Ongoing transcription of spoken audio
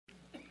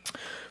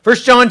1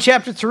 John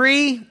chapter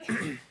 3,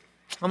 I'm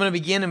going to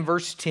begin in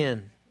verse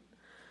 10.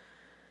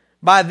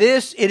 By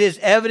this it is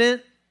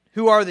evident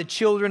who are the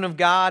children of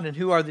God and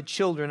who are the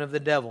children of the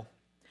devil.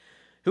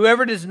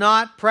 Whoever does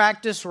not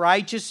practice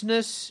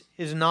righteousness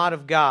is not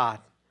of God,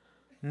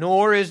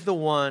 nor is the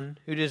one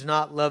who does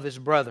not love his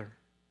brother.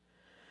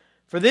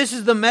 For this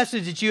is the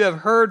message that you have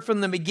heard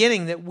from the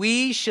beginning, that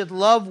we should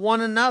love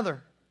one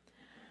another.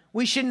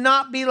 We should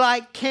not be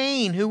like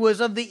Cain, who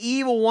was of the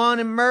evil one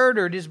and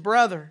murdered his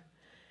brother.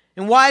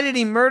 And why did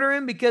he murder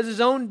him? Because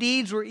his own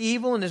deeds were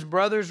evil and his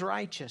brother's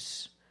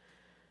righteous.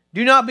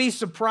 Do not be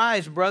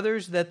surprised,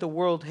 brothers, that the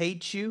world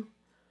hates you.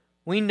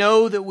 We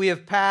know that we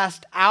have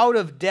passed out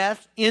of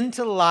death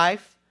into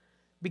life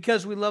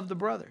because we love the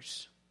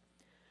brothers.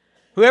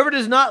 Whoever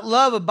does not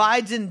love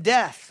abides in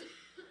death.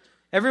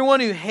 Everyone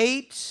who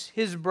hates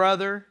his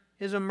brother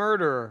is a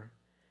murderer.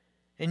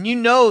 And you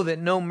know that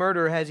no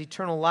murderer has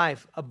eternal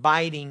life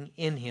abiding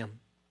in him.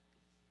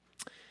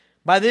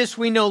 By this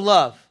we know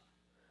love,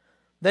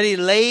 that he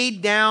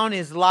laid down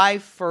his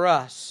life for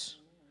us.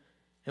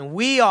 And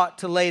we ought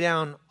to lay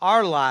down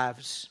our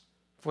lives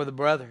for the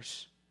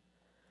brothers.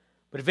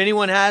 But if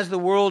anyone has the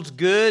world's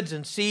goods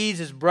and sees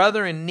his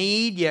brother in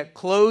need, yet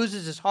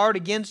closes his heart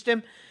against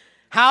him,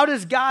 how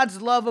does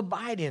God's love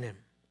abide in him?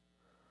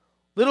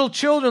 Little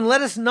children,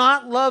 let us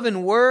not love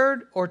in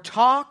word or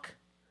talk,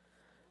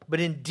 but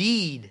in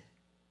deed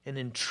and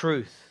in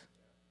truth.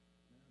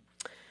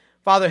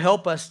 Father,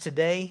 help us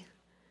today.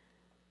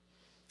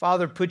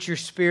 Father, put your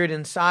Spirit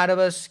inside of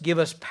us. Give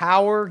us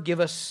power. Give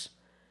us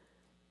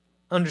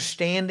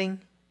understanding.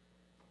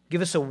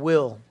 Give us a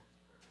will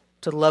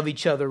to love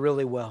each other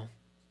really well.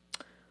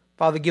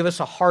 Father, give us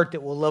a heart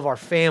that will love our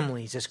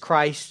families as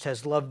Christ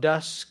has loved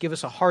us. Give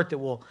us a heart that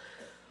will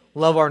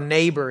love our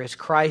neighbor as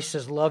Christ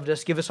has loved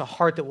us. Give us a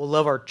heart that will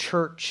love our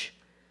church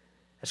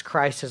as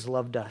Christ has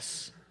loved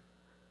us.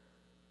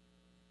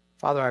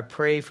 Father, I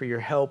pray for your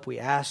help. We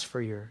ask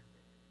for your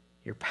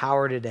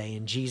power today.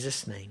 In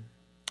Jesus' name,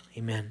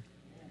 amen.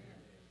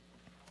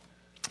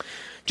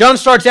 John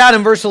starts out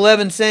in verse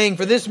 11 saying,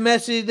 for this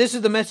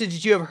is the message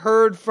that you have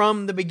heard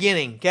from the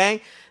beginning,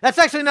 okay? That's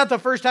actually not the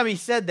first time he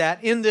said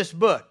that in this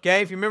book,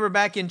 okay? If you remember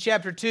back in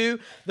chapter 2,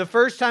 the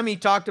first time he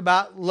talked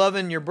about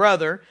loving your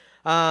brother,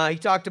 he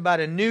talked about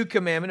a new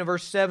commandment. In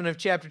verse 7 of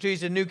chapter 2, he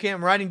said,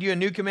 I'm writing to you a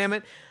new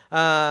commandment,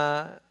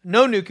 no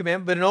new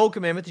commandment, but an old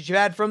commandment that you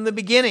had from the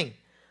beginning.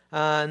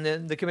 And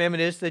then the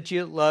commandment is that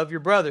you love your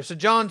brother. So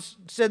John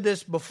said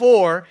this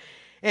before,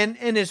 and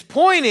his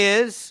point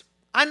is,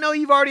 I know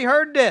you've already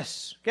heard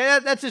this. Okay,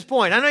 that's his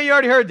point. I know you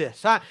already heard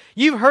this.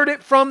 You've heard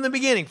it from the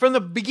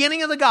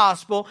beginning of the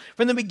gospel,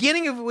 from the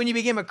beginning of when you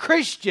became a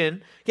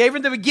Christian, okay,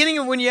 from the beginning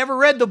of when you ever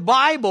read the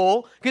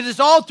Bible, because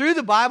it's all through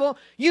the Bible.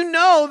 You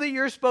know that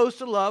you're supposed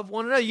to love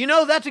one another. You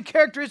know that's a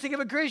characteristic of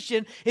a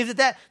Christian, is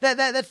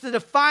that's the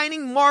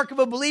defining mark of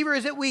a believer,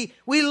 is that we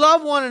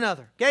love one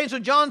another. Okay, and so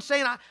John's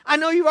saying, I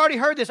know you've already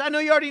heard this. I know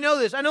you already know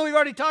this. I know we've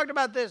already talked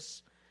about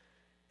this.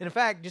 And in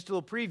fact, just a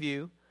little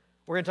preview,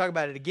 we're going to talk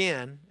about it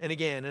again and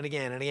again and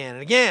again and again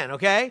and again,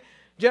 okay?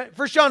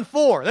 1 John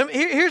 4.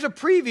 Here's a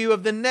preview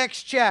of the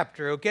next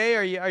chapter, okay?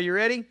 Are you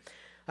ready?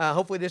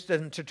 Hopefully this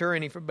doesn't deter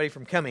anybody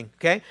from coming,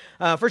 okay?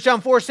 1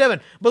 John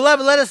 4:7.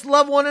 Beloved, let us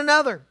love one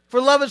another, for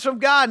love is from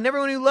God, and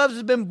everyone who loves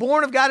has been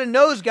born of God and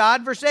knows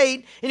God. Verse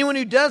 8, anyone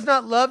who does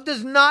not love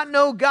does not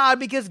know God,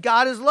 because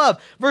God is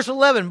love. Verse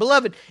 11,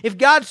 beloved, if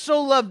God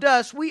so loved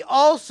us, we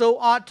also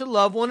ought to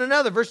love one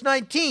another. Verse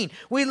 19,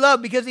 we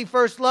love because he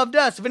first loved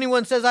us. If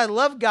anyone says, I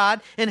love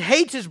God, and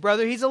hates his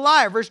brother, he's a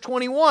liar. Verse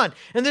 21,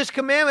 and this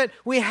commandment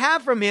we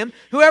have from him,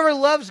 whoever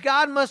loves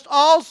God must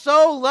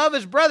also love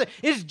his brother.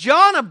 Is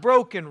John a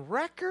broken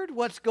record?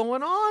 What's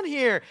going on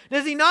here?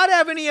 Does he not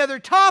have any other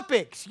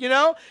topics? You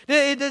know,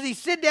 does he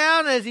sit down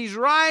as he's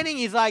writing?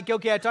 He's like,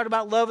 okay, I talked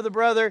about love of the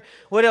brother.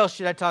 What else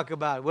should I talk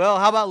about? Well,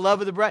 how about love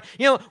of the bride?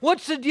 You know,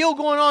 what's the deal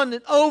going on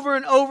over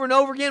and over and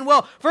over again?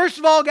 Well, first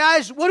of all,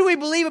 guys, what do we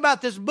believe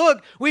about this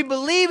book? We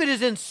believe it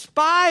is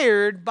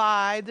inspired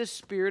by the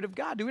Spirit of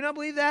God. Do we not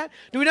believe that?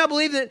 Do we not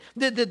believe that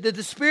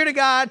the Spirit of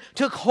God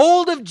took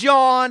hold of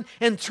John,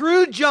 and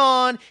through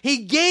John, he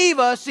gave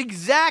us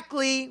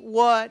exactly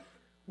what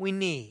we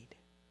need?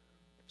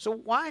 So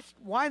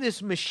why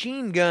this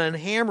machine gun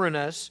hammering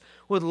us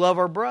with love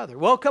our brother?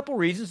 Well, a couple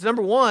reasons.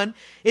 Number one,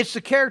 it's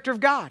the character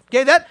of God.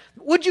 Okay,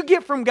 what'd you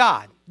get from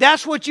God?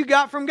 That's what you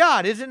got from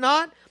God, is it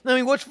not? I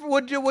mean,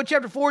 what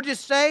chapter 4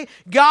 just say?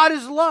 God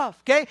is love,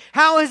 okay?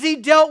 How has he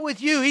dealt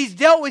with you? He's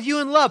dealt with you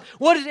in love.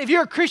 If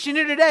you're a Christian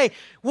here today,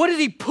 what has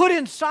he put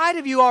inside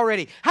of you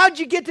already? How'd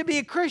you get to be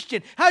a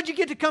Christian? How'd you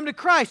get to come to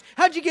Christ?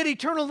 How'd you get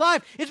eternal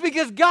life? It's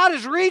because God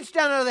has reached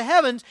down out of the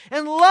heavens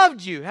and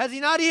loved you. Has he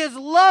not? He has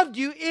loved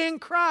you in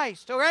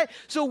Christ, all right?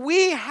 So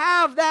we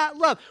have that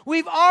love.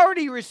 We've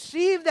already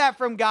received that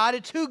from God.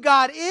 It's who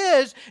God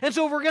is. And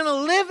so if we're going to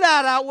live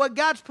that out, what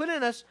God's put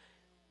in us,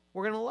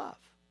 we're going to love.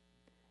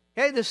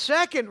 Okay, the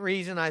second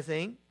reason I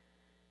think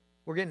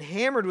we're getting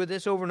hammered with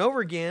this over and over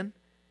again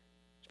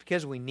is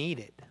because we need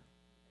it.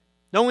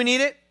 Don't we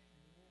need it?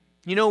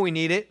 You know we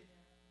need it.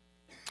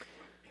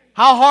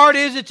 How hard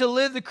is it to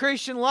live the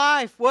Christian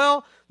life?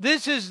 Well,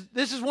 this is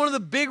one of the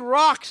big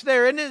rocks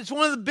there, isn't it? It's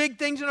one of the big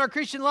things in our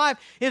Christian life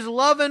is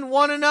loving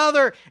one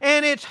another,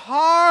 and it's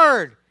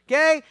hard.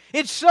 Okay?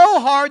 It's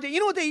so hard that, you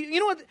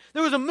know what,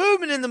 there was a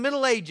movement in the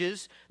Middle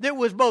Ages that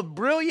was both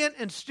brilliant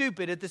and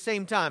stupid at the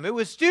same time. It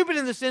was stupid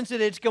in the sense that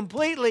it's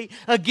completely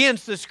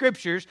against the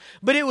Scriptures,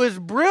 but it was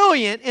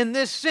brilliant in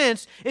this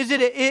sense, is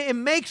that it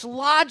makes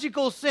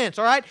logical sense,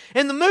 all right?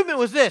 And the movement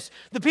was this.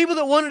 The people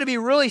that wanted to be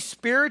really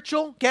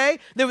spiritual, okay,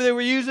 they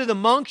were usually the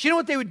monks. You know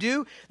what they would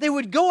do? They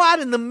would go out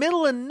in the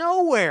middle of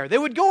nowhere. They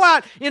would go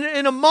out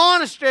in a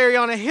monastery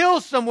on a hill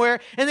somewhere,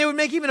 and they would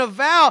make even a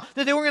vow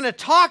that they weren't going to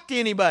talk to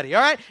anybody,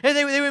 all right? And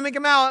they would make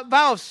a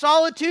vow of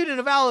solitude and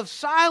a vow of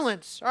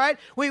silence, all right?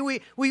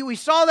 We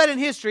saw that in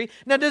history.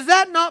 Now, does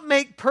that not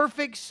make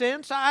perfect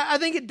sense? I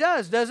think it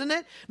does, doesn't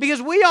it?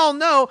 Because we all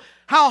know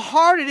how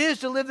hard it is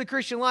to live the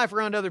Christian life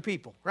around other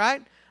people,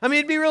 right? I mean,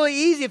 it'd be really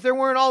easy if there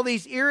weren't all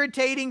these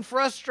irritating,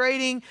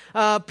 frustrating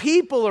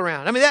people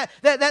around. I mean,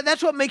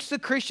 that's what makes the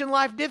Christian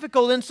life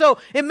difficult. And so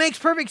it makes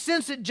perfect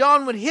sense that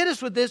John would hit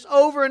us with this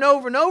over and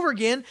over and over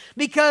again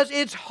because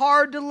it's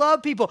hard to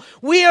love people.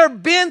 We are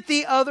bent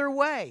the other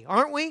way,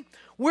 aren't we?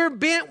 We're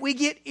bent. We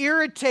get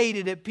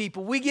irritated at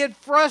people. We get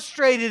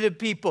frustrated at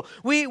people.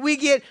 We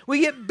get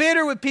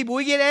bitter with people.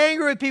 We get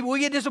angry with people. We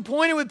get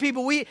disappointed with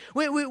people. We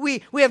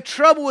have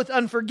trouble with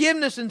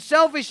unforgiveness and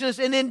selfishness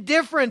and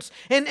indifference.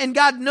 And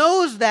God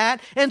knows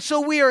that. And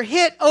so we are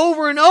hit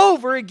over and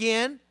over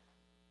again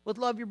with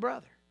love your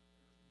brother.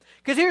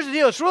 Because here's the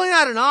deal. It's really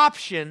not an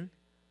option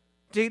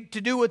to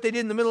do what they did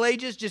in the Middle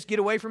Ages, just get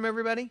away from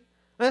everybody.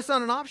 That's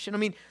not an option. I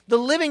mean, the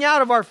living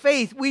out of our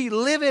faith, we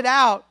live it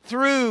out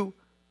through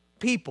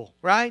people,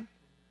 right?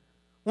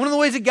 One of the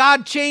ways that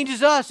God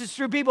changes us is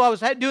through people. I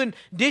was doing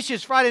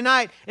dishes Friday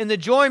night in the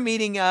Joy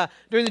meeting,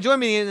 during the Joy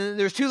meeting, and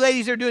there's two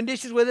ladies there doing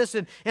dishes with us,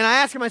 and I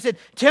asked them, I said,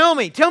 tell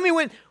me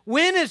when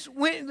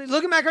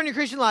looking back on your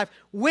Christian life,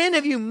 when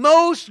have you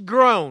most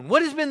grown?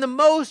 What has been the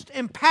most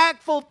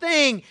impactful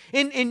thing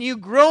in you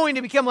growing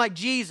to become like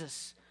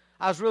Jesus?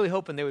 I was really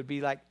hoping they would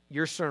be like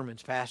your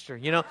sermons, Pastor,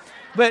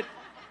 but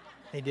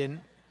they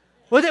didn't.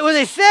 What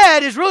they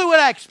said is really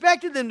what I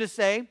expected them to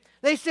say.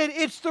 They said,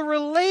 it's the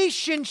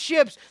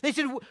relationships. They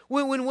said,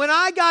 when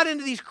I got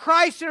into these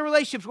Christ-centered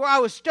relationships where I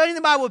was studying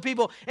the Bible with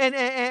people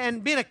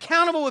and being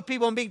accountable with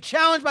people and being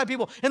challenged by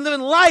people and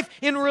living life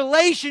in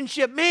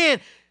relationship,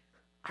 man,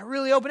 I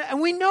really opened it.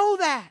 And we know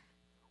that.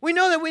 We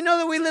know that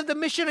we live the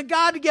mission of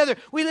God together.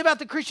 We live out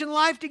the Christian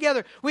life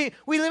together. We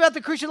live out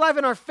the Christian life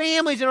in our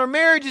families, in our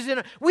marriages.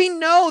 We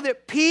know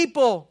that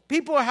people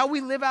are how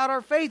we live out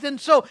our faith. And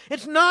so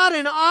it's not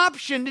an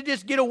option to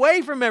just get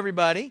away from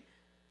everybody.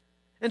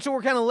 And so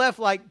we're kind of left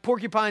like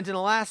porcupines in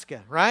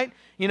Alaska, right?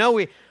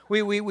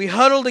 We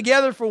huddle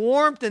together for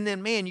warmth, and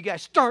then, man, you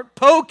guys start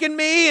poking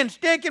me and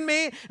sticking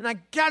me, and I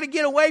got to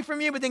get away from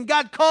you, but then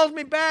God calls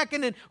me back,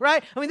 and then,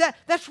 right? I mean,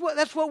 that's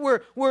what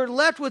we're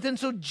left with. And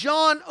so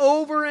John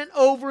over and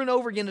over and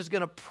over again is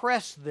going to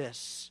press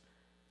this.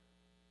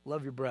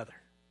 Love your brother.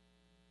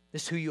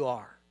 This is who you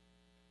are.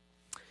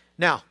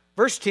 Now,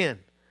 verse 10.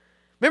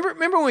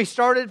 Remember when we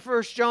started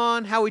 1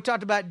 John, how we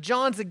talked about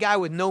John's the guy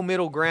with no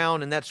middle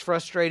ground, and that's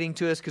frustrating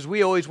to us because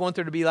we always want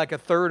there to be like a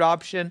third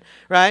option,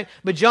 right?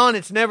 But John,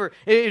 there's never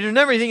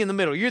anything in the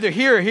middle. You're either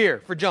here or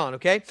here for John,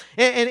 okay?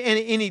 And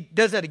he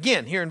does that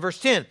again here in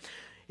verse 10.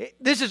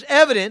 This is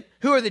evident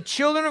who are the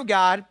children of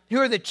God, who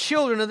are the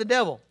children of the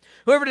devil.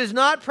 Whoever does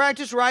not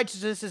practice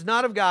righteousness is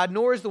not of God,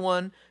 nor is the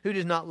one who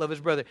does not love his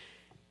brother.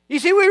 You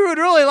see, we would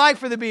really like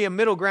for there to be a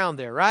middle ground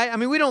there, right? I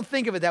mean, we don't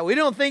think of it that way. We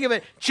don't think of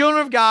it, children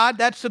of God,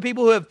 that's the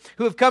people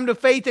who have come to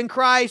faith in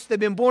Christ, they've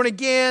been born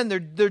again,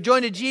 they're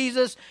joined to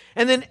Jesus,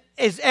 and then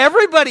is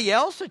everybody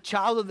else a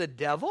child of the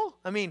devil?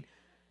 I mean,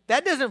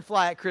 that doesn't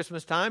fly at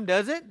Christmas time,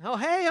 does it? Oh,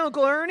 hey,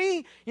 Uncle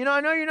Ernie,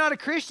 I know you're not a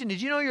Christian. Did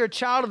you know you're a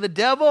child of the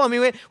devil? I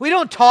mean, we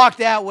don't talk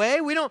that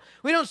way. We don't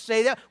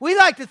say that. We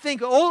like to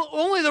think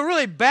only the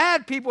really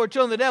bad people are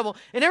children of the devil,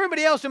 and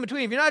everybody else in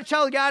between. If you're not a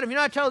child of God, if you're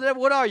not a child of the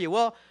devil, what are you?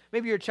 Well,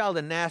 maybe you're a child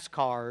of NASCAR,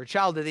 or a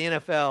child of the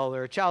NFL,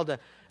 or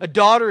a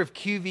daughter of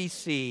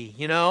QVC.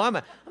 I'm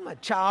a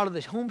child of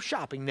the Home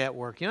Shopping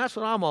Network. That's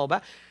what I'm all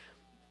about.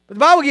 But the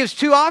Bible gives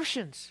two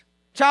options: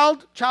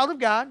 child of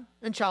God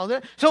and child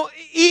of. So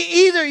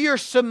either you're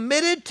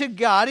submitted to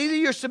God, either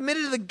you're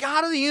submitted to the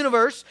God of the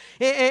universe,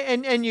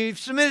 and you've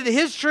submitted to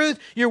His truth.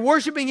 You're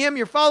worshiping Him,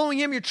 you're following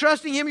Him, you're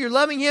trusting Him, you're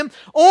loving Him.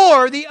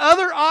 Or the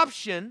other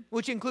option,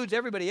 which includes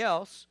everybody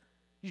else,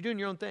 you're doing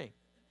your own thing.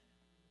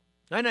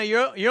 I know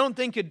your own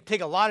thing could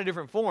take a lot of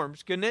different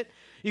forms, couldn't it?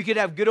 You could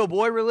have good old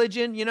boy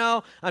religion,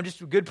 I'm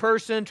just a good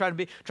person, try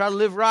to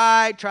live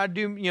right, try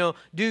to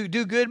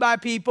do good by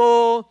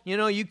people.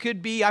 You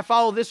could be, I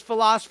follow this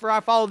philosopher, I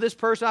follow this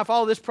person, I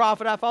follow this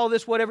prophet, I follow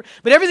this whatever.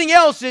 But everything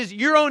else is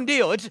your own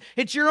deal.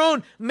 It's your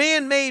own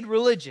man-made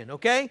religion,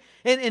 okay?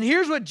 And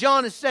here's what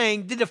John is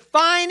saying: the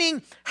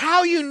defining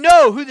how you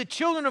know who the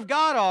children of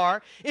God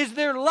are is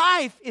their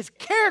life is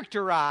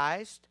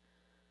characterized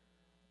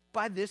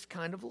by this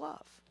kind of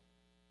love.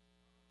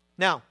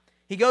 Now,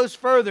 he goes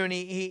further and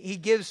he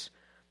gives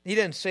he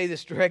doesn't say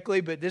this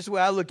directly, but this is the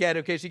way I look at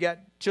it. Okay, so you got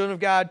children of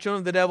God, children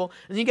of the devil,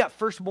 and then you got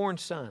firstborn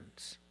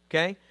sons.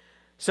 Okay,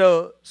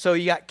 so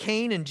you got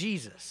Cain and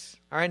Jesus.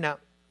 All right, now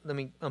let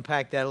me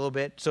unpack that a little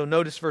bit. So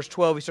notice verse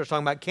 12, he starts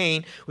talking about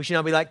Cain. We should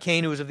not be like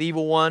Cain, who was of the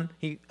evil one.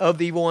 He's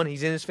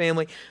in his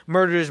family,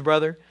 murdered his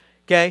brother.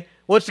 Okay,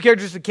 what's the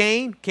characteristic of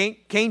Cain?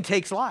 Cain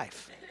takes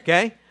life.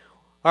 Okay,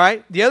 all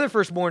right. The other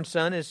firstborn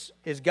son is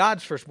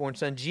God's firstborn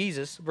son,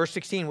 Jesus. Verse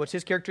 16, what's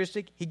his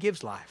characteristic? He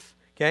gives life.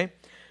 Okay,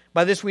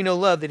 by this we know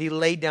love, that he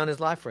laid down his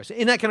life for us.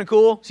 Isn't that kind of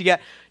cool? So you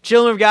got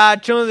children of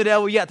God, children of the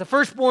devil. You got the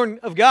firstborn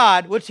of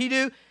God. What's he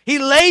do? He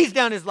lays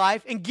down his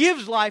life and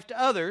gives life to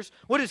others.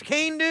 What does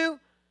Cain do?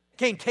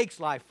 Cain takes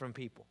life from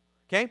people.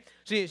 Okay?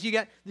 So you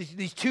got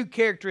these two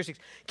characteristics.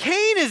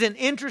 Cain is an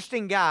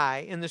interesting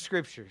guy in the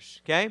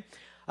Scriptures. Okay?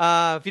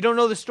 If you don't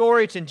know the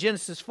story, it's in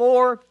Genesis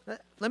 4.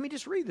 Let me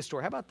just read the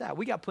story. How about that?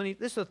 We got plenty.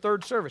 This is the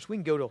third service. We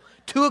can go till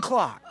 2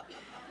 o'clock.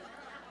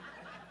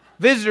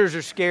 Visitors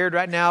are scared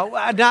right now.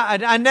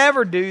 I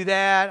never do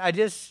that. I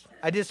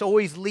just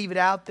always leave it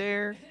out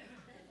there.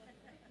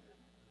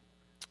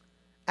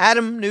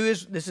 Adam knew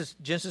this is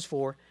Genesis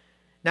 4.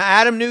 Now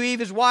Adam knew Eve,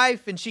 his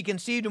wife, and she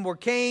conceived and bore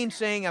Cain,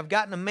 saying, I've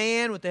gotten a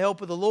man with the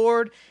help of the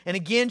Lord. And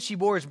again she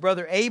bore his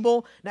brother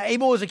Abel. Now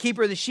Abel was a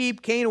keeper of the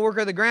sheep, Cain a worker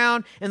of the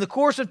ground. In the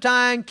course of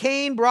time,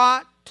 Cain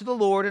brought to the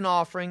Lord an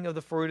offering of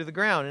the fruit of the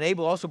ground. And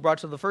Abel also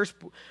brought of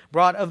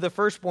the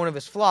firstborn of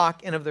his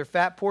flock and of their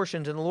fat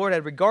portions. And the Lord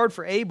had regard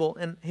for Abel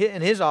and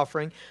his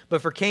offering,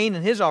 but for Cain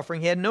and his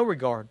offering he had no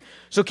regard.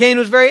 So Cain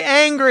was very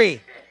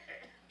angry.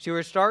 See where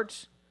it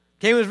starts?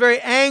 Cain was very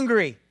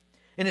angry,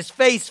 and his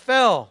face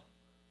fell.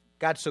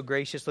 God's so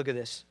gracious. Look at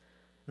this.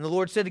 And the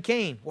Lord said to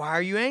Cain, why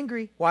are you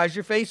angry? Why is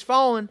your face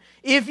fallen?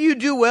 If you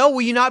do well,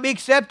 will you not be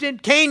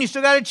accepted? Cain, you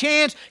still got a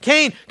chance.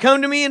 Cain,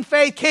 come to me in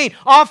faith. Cain,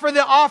 offer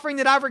the offering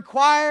that I've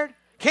required.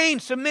 Cain,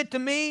 submit to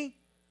me.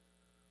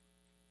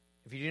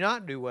 If you do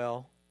not do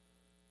well,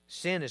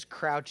 sin is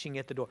crouching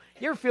at the door.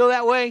 You ever feel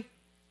that way?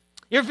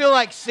 You ever feel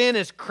like sin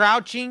is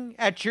crouching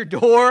at your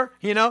door,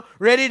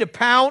 ready to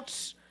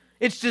pounce?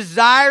 Its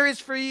desire is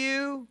for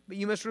you, but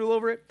you must rule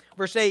over it.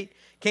 Verse 8,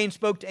 Cain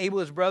spoke to Abel,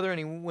 his brother,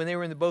 and when they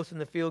were both in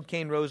the field,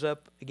 Cain rose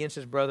up against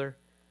his brother, and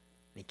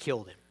he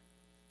killed him.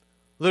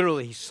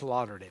 Literally, he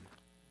slaughtered him.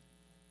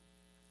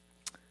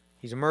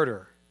 He's a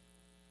murderer.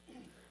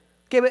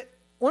 Okay, but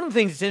one of the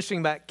things that's interesting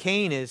about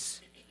Cain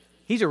is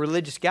he's a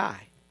religious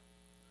guy.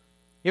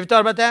 You ever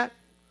thought about that?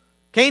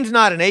 Cain's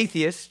not an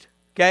atheist,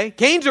 okay?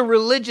 Cain's a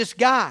religious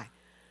guy.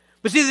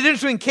 But see the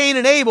difference between Cain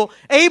and Abel?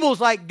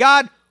 Abel's like,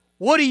 God,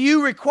 what do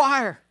you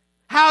require?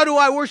 How do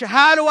I worship?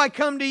 How do I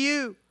come to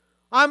you?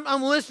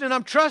 I'm listening,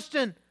 I'm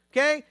trusting,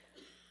 okay?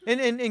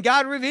 And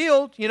God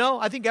revealed,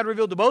 I think God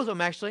revealed to both of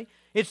them actually.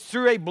 It's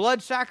through a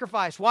blood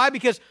sacrifice. Why?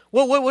 Because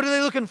what are they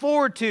looking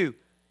forward to?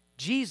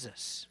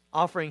 Jesus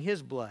offering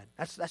his blood.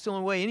 That's the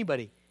only way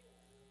anybody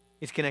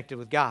is connected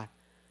with God.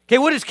 Okay,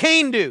 what does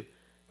Cain do?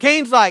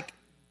 Cain's like,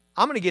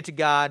 I'm going to get to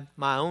God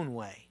my own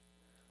way.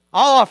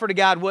 I'll offer to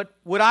God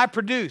what I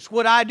produce,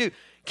 what I do.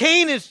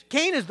 Cain is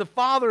the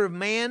father of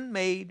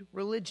man-made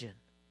religion.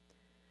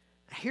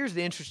 Here's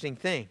the interesting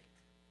thing.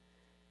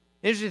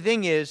 The interesting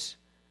thing is,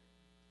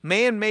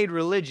 man-made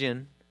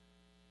religion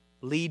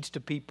leads to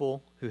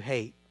people who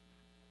hate.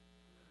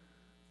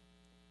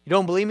 You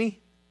don't believe me?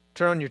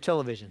 Turn on your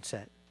television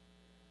set.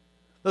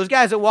 Those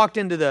guys that walked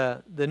into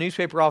the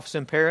newspaper office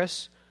in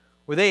Paris,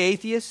 were they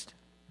atheists?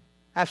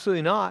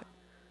 Absolutely not.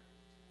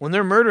 When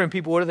they're murdering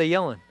people, what are they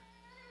yelling?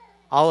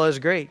 Allah is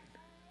great.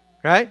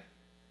 Right?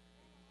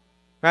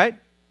 Right?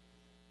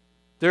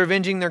 They're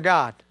avenging their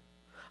God.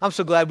 I'm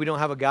so glad we don't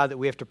have a God that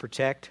we have to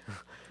protect.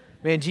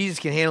 Man, Jesus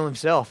can handle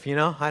himself, I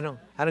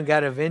don't got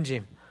to avenge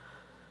him.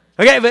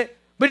 Okay,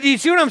 but do you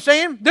see what I'm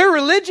saying? They're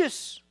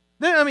religious.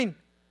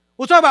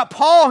 We'll talk about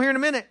Paul here in a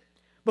minute.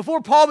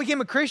 Before Paul became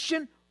a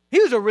Christian,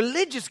 he was a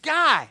religious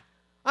guy.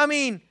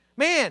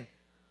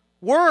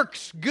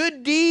 Works,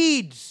 good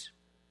deeds.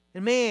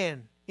 And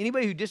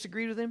anybody who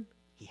disagreed with him,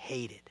 he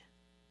hated.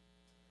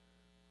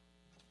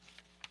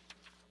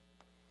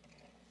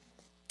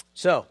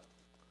 So,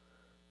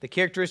 the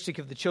characteristic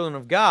of the children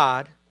of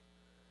God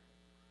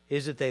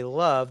is that they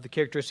love. The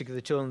characteristic of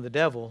the children of the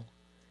devil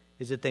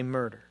is that they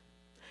murder.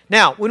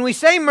 Now, when we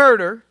say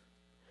murder,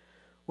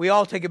 we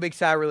all take a big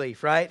sigh of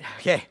relief, right?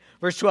 Okay,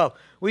 verse 12.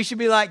 We should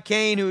not be like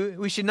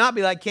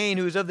Cain,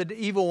 who was of the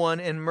evil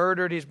one and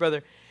murdered his brother.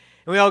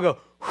 And we all go,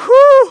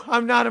 whew,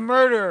 I'm not a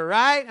murderer,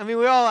 right? We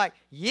all like,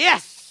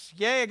 yes,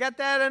 yeah, I got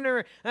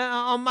that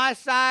on my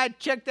side,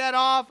 check that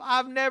off.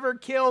 I've never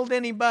killed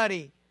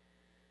anybody.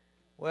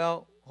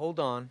 Well, hold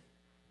on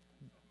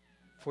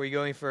before you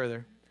go any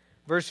further.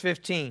 Verse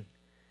 15,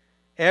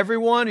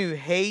 everyone who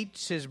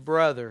hates his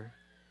brother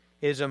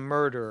is a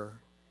murderer,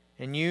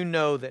 and you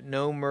know that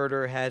no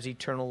murderer has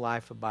eternal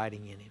life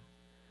abiding in him.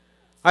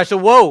 All right,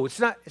 so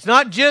it's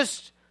not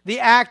just the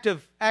act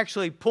of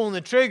actually pulling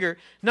the trigger,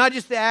 not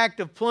just the act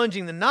of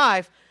plunging the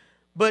knife,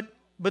 but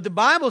the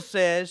Bible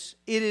says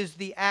it is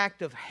the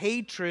act of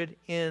hatred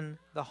in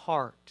the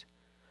heart.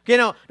 Okay,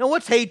 now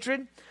what's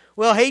hatred?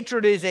 Well,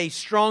 hatred is a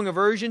strong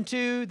aversion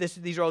to.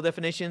 These are all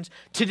definitions.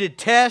 To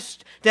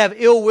detest, to have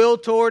ill will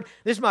toward.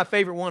 This is my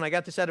favorite one. I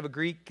got this out of a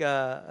Greek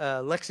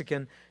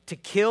lexicon. To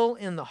kill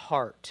in the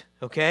heart.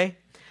 Okay?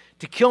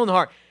 To kill in the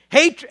heart.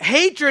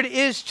 Hatred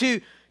is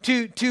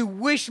to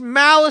wish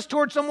malice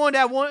towards someone,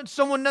 to want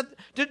someone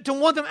to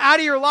want them out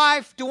of your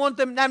life, to want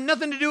them to have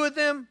nothing to do with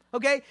them.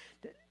 Okay?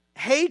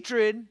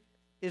 Hatred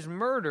is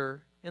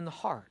murder in the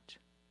heart.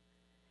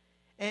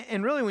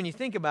 And really, when you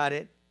think about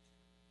it,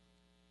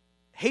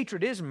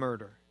 hatred is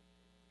murder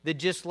that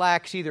just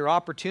lacks either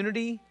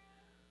opportunity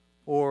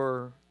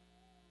or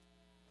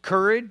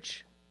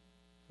courage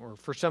or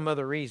for some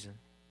other reason.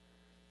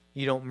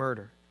 You don't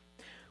murder.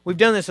 We've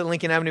done this at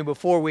Lincoln Avenue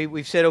before.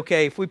 We've said,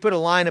 okay, if we put a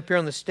line up here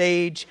on the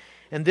stage,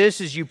 and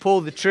this is you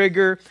pull the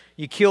trigger,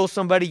 you kill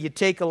somebody, you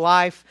take a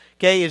life.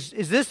 Okay,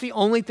 is this the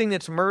only thing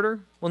that's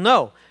murder? Well,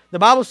 no. The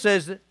Bible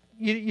says that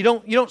you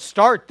don't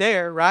start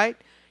there, right?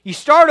 You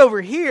start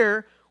over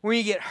here when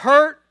you get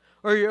hurt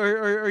or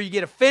you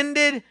get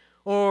offended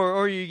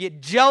or you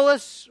get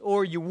jealous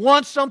or you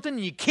want something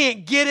and you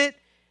can't get it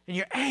and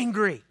you're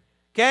angry,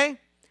 okay?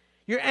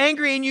 You're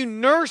angry and you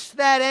nurse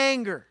that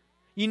anger.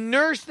 You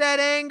nurse that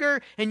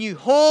anger and you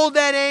hold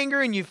that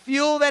anger and you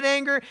fuel that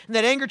anger, and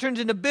that anger turns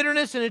into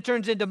bitterness and it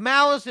turns into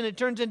malice and it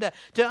turns into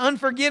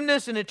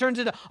unforgiveness and it turns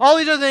into all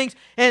these other things,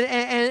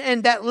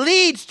 and that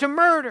leads to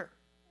murder.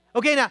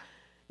 Okay,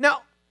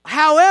 now,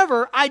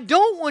 however, I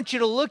don't want you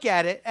to look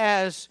at it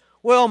as,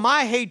 well,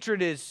 my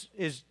hatred is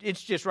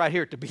it's just right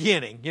here at the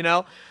beginning, you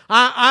know.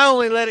 I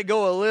only let it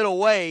go a little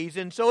ways,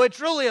 and so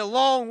it's really a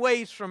long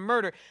ways from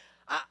murder.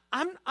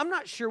 I'm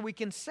not sure we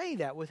can say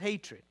that with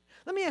hatred.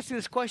 Let me ask you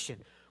this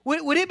question.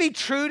 Would it be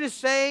true to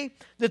say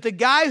that the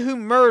guy who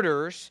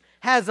murders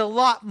has a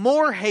lot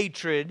more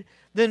hatred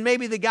than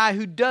maybe the guy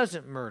who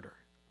doesn't murder?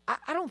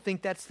 I don't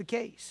think that's the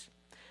case.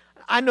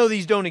 I know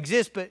these don't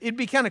exist, but it'd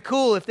be kind of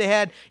cool if they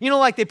had,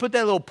 like they put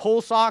that little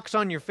pulse ox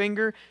on your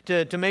finger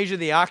to measure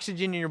the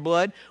oxygen in your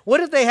blood.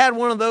 What if they had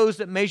one of those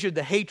that measured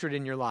the hatred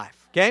in your life?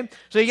 Okay?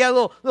 So you got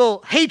a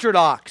little hatred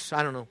ox.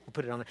 I don't know. We'll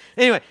put it on there.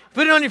 Anyway,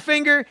 put it on your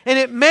finger, and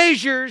it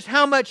measures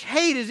how much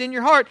hate is in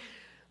your heart.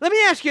 Let me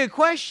ask you a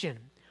question.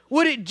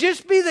 Would it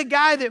just be the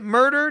guy that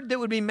murdered that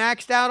would be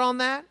maxed out on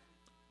that?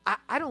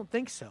 I don't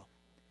think so.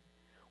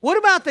 What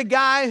about the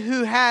guy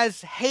who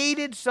has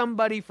hated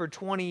somebody for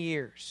 20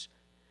 years?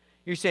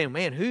 You're saying,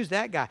 man, who's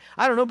that guy?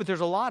 I don't know, but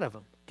there's a lot of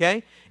them,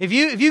 okay? If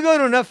you go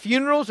to enough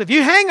funerals, if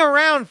you hang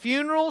around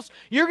funerals,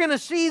 you're going to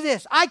see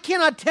this. I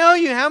cannot tell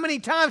you how many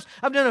times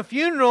I've done a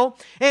funeral,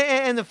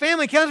 and the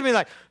family comes to me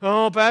like,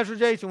 oh, Pastor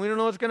Jason, we don't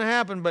know what's going to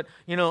happen, but,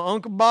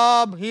 Uncle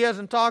Bob, he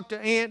hasn't talked to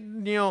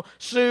Aunt,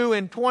 Sue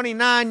in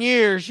 29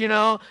 years,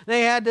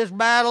 They had this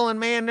battle, and,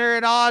 man, they're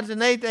at odds,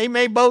 and they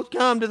may both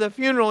come to the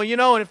funeral,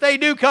 and if they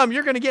do come,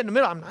 you're going to get in the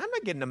middle. I'm not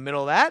getting in the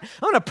middle of that.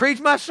 I'm going to preach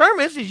my sermon.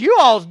 This is you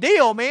all's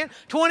deal, man.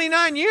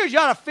 29 years, you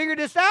ought to figure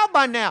this out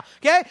by now,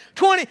 okay?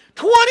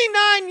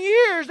 29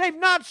 years they've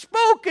not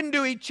spoken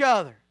to each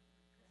other.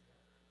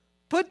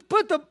 Put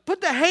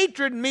the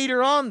hatred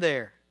meter on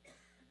there.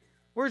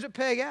 Where's it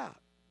peg out?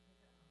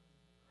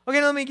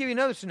 Okay, let me give you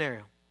another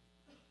scenario.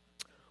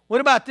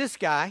 What about this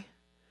guy?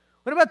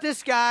 What about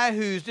this guy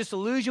who's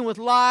disillusioned with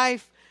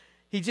life?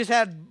 He just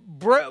had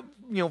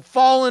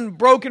fallen,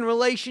 broken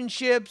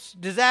relationships,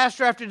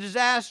 disaster after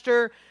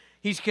disaster.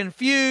 He's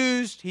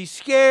confused. He's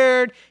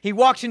scared. He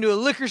walks into a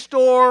liquor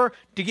store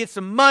to get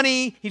some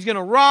money. He's going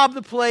to rob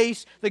the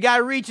place. The guy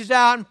reaches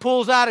out and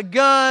pulls out a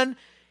gun.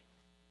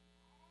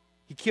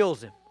 He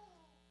kills him.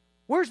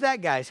 Where's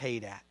that guy's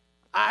hate at?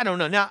 I don't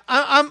know. Now,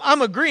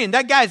 I'm agreeing.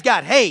 That guy's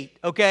got hate,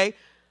 okay?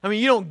 I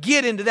mean, you don't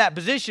get into that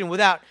position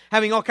without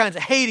having all kinds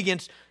of hate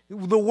against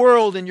the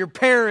world and your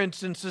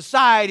parents and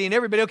society and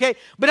everybody, okay?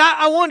 But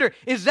I wonder,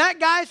 is that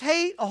guy's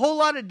hate a whole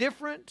lot of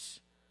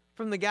difference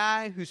from the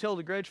guy who's held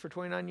a grudge for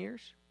 29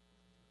 years?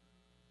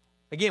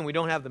 Again, we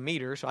don't have the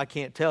meter, so I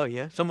can't tell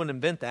you. Someone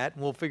invent that,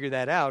 and we'll figure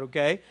that out,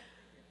 okay?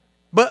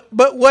 But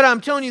what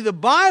I'm telling you, the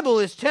Bible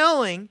is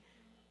telling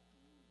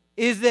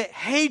is that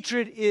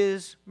hatred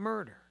is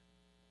murder.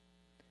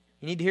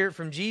 You need to hear it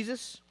from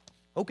Jesus?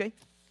 Okay.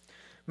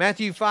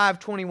 Matthew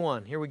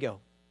 5:21. Here we go.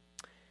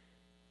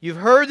 You've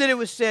heard that it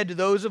was said to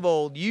those of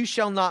old, you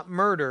shall not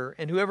murder,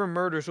 and whoever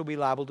murders will be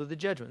liable to the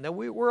judgment. Now,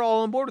 we're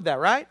all on board with that,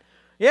 right?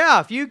 Yeah,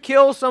 if you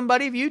kill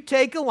somebody, if you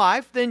take a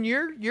life, then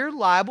you're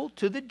liable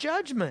to the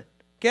judgment.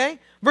 Okay?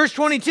 Verse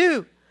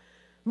 22.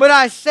 But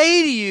I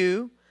say to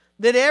you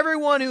that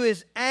everyone who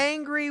is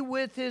angry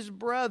with his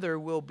brother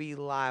will be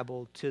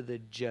liable to the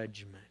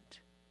judgment.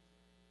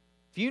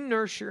 If you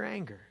nurse your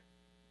anger.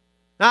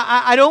 Now,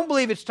 I don't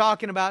believe it's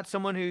talking about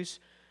someone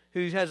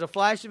who has a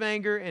flash of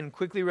anger and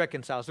quickly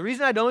reconciles. The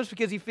reason I don't is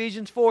because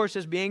Ephesians 4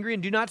 says, be angry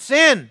and do not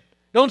sin.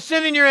 Don't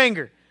sin in your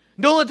anger.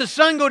 Don't let the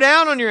sun go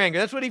down on your anger.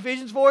 That's what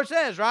Ephesians 4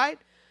 says, right?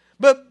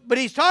 But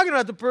he's talking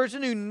about the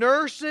person who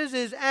nurses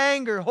his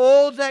anger,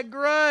 holds that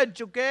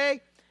grudge,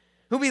 okay?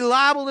 Who'll be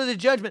liable to the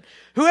judgment.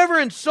 Whoever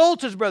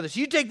insults his brother, so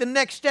you take the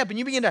next step and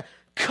you begin to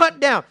cut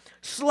down,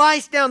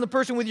 slice down the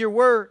person with your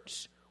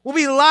words. will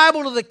be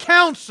liable to the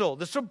council,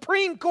 the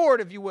Supreme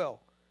Court, if you will.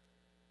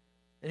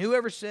 And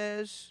whoever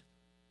says,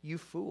 you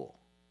fool.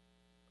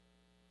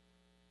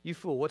 You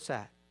fool, what's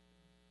that?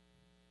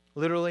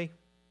 Literally,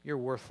 you're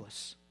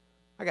worthless.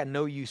 I got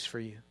no use for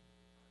you.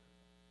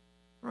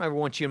 I don't ever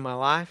want you in my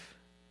life.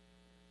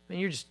 Man,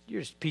 you're just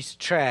a piece of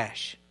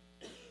trash.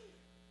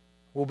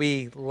 Will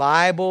be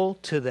liable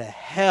to the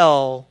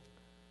hell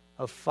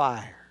of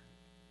fire.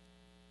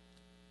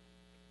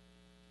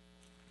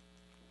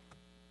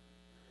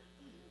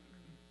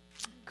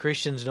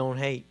 Christians don't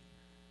hate.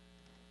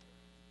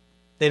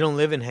 They don't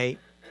live in hate.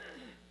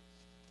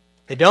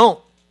 They don't.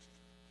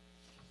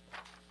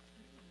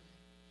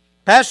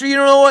 Pastor, you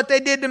don't know what they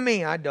did to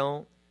me. I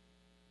don't.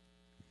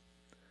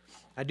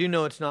 I do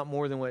know it's not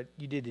more than what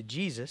you did to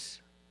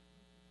Jesus.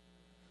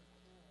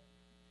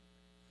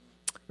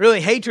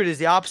 Really, hatred is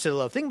the opposite of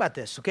love. Think about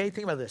this, okay?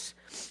 Think about this.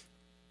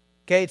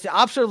 Okay, it's the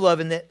opposite of love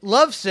in that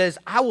love says,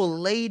 I will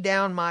lay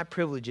down my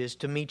privileges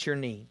to meet your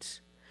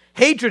needs.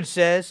 Hatred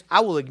says,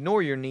 I will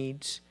ignore your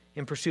needs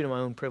in pursuit of my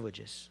own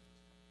privileges.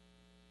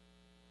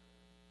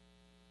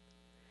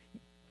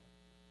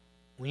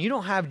 When you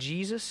don't have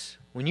Jesus,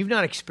 when you've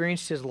not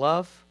experienced His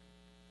love,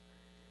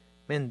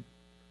 man,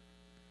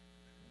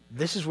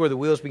 this is where the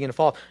wheels begin to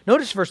fall.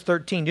 Notice verse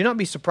 13. Do not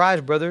be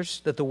surprised,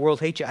 brothers, that the world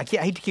hates you. I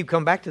hate to keep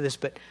coming back to this,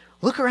 but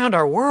look around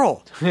our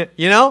world.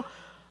 You know?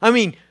 I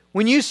mean,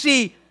 when you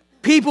see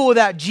people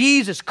without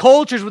Jesus,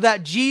 cultures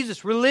without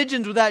Jesus,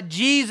 religions without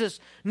Jesus,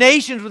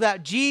 nations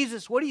without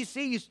Jesus, what do you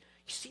see? You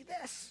see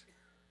this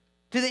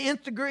to the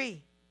nth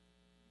degree.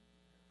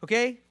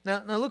 Okay?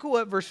 Now look at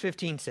what verse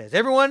 15 says.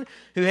 Everyone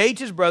who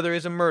hates his brother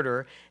is a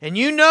murderer, and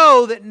you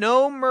know that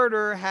no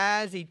murderer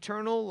has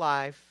eternal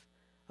life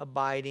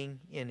abiding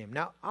in him.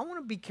 Now, I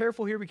want to be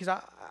careful here because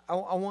I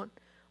want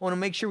to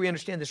make sure we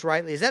understand this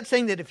rightly. Is that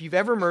saying that if you've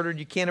ever murdered,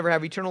 you can't ever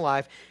have eternal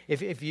life?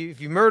 If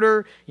you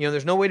murder,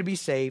 there's no way to be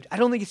saved? I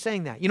don't think it's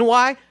saying that. You know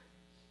why?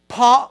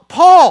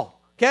 Paul.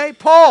 Okay?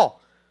 Paul.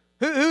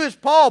 Who is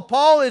Paul?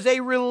 Paul is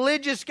a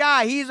religious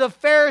guy. He's a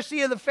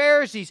Pharisee of the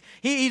Pharisees.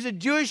 He's a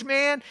Jewish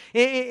man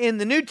in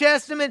the New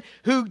Testament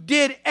who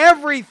did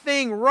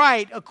everything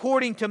right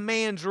according to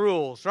man's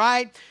rules,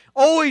 right?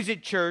 Always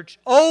at church,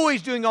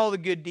 always doing all the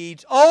good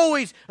deeds,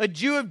 always a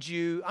Jew of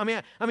Jew. I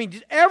mean,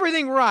 just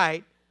everything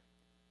right,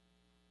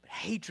 but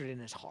hatred in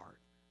his heart.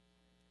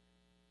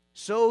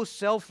 So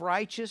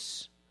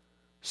self-righteous,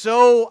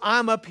 so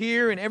I'm up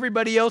here and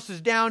everybody else is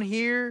down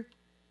here.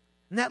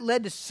 And that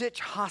led to such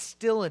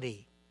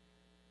hostility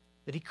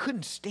that he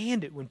couldn't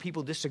stand it when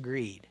people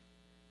disagreed.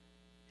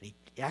 And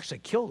he actually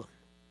killed them.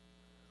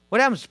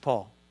 What happens to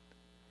Paul?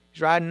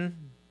 He's riding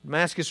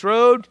Damascus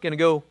Road, going to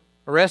go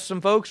arrest some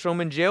folks, throw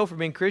them in jail for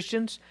being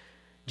Christians.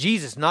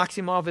 Jesus knocks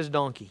him off his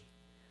donkey,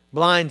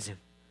 blinds him.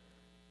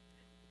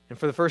 And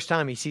for the first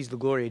time, he sees the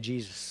glory of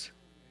Jesus.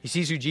 He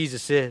sees who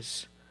Jesus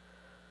is.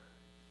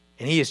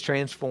 And he is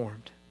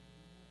transformed.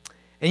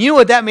 And you know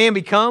what that man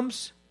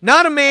becomes?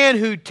 Not a man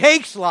who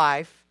takes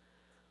life,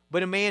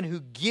 but a man who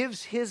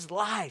gives his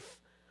life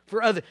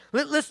for others.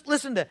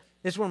 Listen to,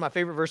 this is one of my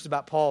favorite verses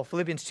about Paul,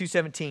 Philippians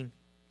 2:17.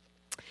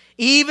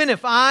 Even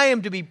if I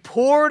am to be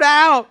poured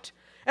out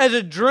as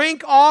a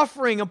drink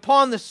offering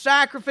upon the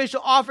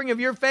sacrificial offering of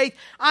your faith,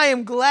 I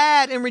am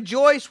glad and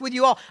rejoice with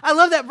you all. I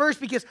love that verse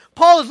because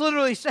Paul is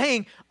literally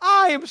saying,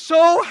 I am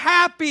so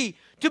happy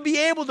to be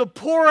able to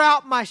pour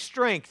out my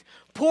strength,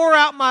 pour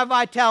out my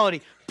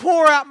vitality,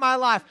 pour out my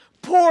life,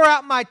 pour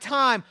out my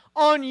time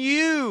on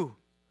you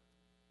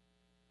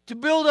to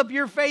build up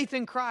your faith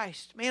in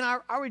Christ. Man,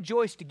 I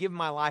rejoice to give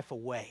my life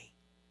away.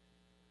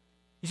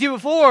 You see,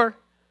 before,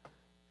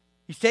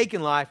 he's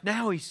taken life.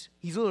 Now he's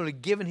literally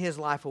given his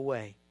life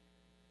away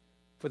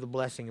for the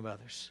blessing of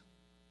others.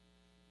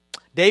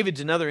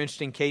 David's another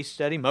interesting case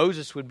study.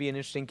 Moses would be an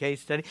interesting case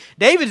study.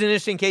 David's an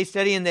interesting case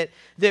study in that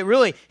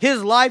really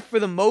his life for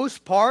the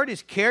most part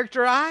is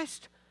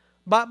characterized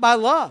by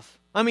love.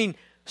 I mean,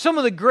 some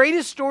of the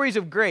greatest stories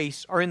of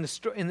grace are in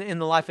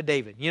the life of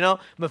David. You know,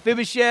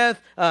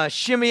 Mephibosheth,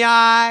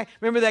 Shimei.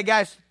 Remember that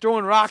guy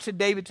throwing rocks at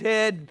David's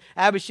head? And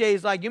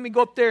Abishai's like, "Let me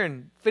go up there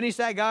and finish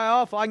that guy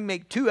off. I can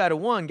make two out of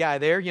one guy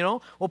there. You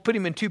know, we'll put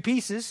him in two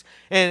pieces."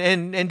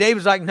 And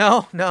David's like,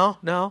 "No.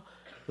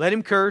 Let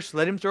him curse.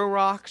 Let him throw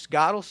rocks.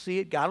 God will see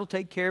it. God will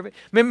take care of it."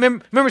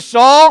 Remember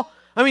Saul?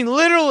 I mean,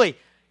 literally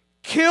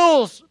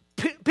kills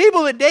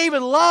people that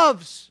David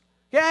loves.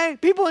 Okay,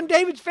 people in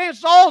David's family.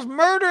 Saul's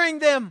murdering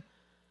them,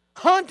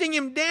 hunting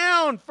him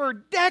down for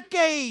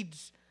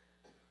decades.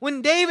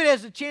 When David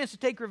has a chance to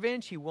take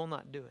revenge, he will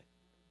not do it.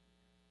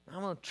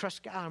 I'm going to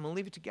trust God. I'm going to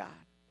leave it to God.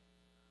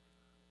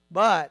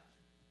 But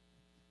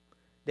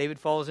David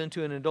falls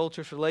into an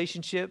adulterous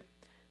relationship.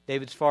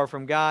 David's far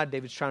from God.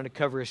 David's trying to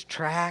cover his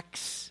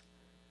tracks.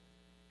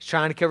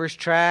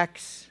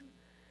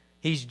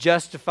 He's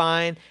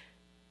justifying.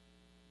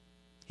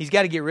 He's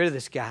got to get rid of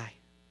this guy.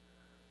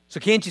 So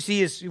can't you see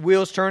his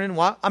wheels turning?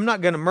 Well, I'm not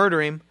going to murder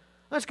him.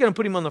 I'm just going to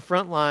put him on the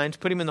front lines,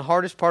 put him in the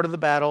hardest part of the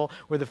battle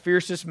where the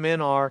fiercest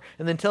men are,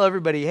 and then tell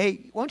everybody,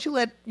 hey, why don't you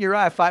let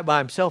Uriah fight by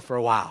himself for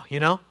a while,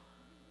 you know?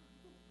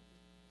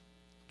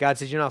 God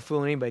says, you're not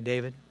fooling anybody,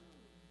 David.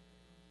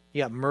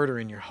 You got murder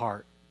in your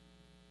heart.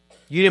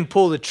 You didn't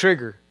pull the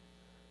trigger,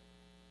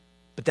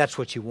 but that's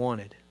what you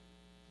wanted.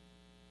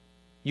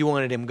 You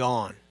wanted him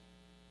gone.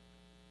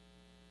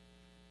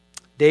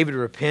 David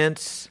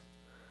repents.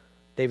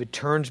 David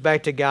turns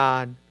back to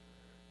God.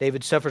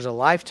 David suffers a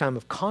lifetime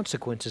of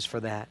consequences for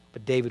that,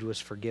 but David was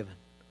forgiven.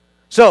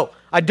 So,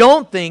 I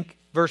don't think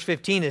verse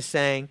 15 is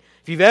saying,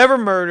 if you've ever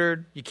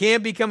murdered, you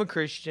can't become a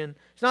Christian.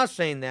 It's not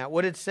saying that.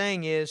 What it's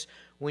saying is,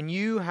 when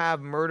you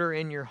have murder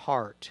in your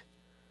heart,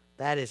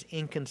 that is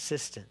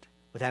inconsistent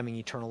with having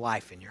eternal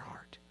life in your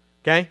heart.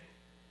 Okay?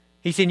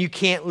 He's saying you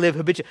can't live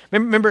habitually.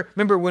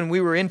 Remember when we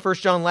were in 1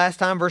 John last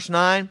time, verse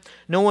 9?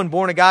 No one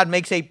born of God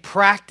makes a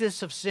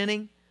practice of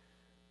sinning.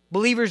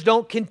 Believers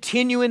don't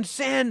continue in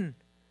sin.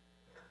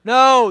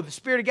 No, the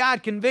Spirit of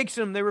God convicts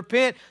them. They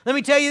repent. Let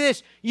me tell you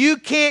this. You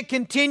can't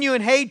continue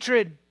in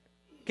hatred.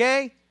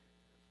 Okay?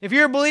 If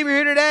you're a believer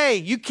here today,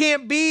 you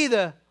can't be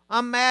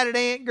I'm mad at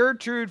Aunt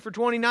Gertrude for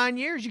 29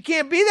 years. You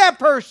can't be that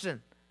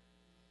person.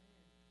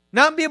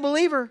 Not be a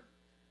believer.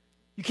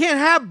 You can't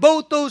have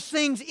both those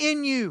things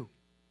in you.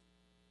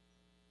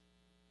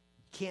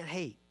 You can't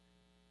hate.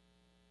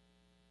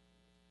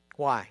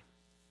 Why?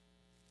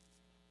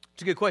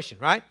 It's a good question,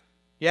 right?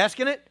 You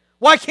asking it?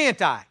 Why can't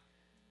I?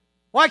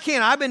 Why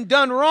can't I? I've been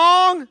done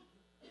wrong.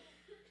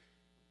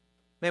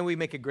 Man, we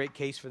make a great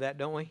case for that,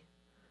 don't we?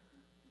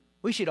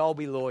 We should all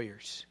be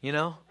lawyers, you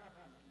know?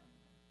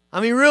 I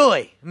mean,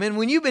 really. I mean,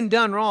 when you've been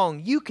done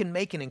wrong, you can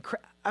make an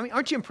incredible... I mean,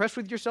 aren't you impressed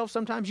with yourself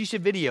sometimes? You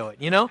should video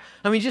it, you know?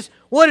 I mean, just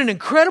what an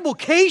incredible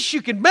case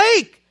you can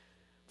make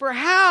for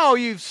how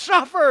you've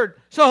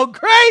suffered so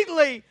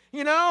greatly,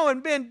 you know,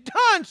 and been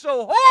done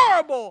so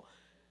horrible.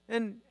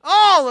 And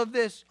all of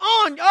this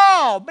on...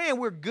 Oh, man,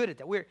 we're good at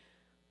that. We're...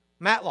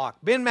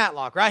 Ben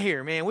Matlock, right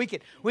here, man. We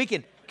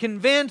can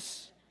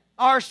convince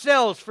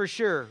ourselves for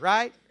sure,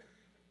 right?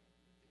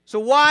 So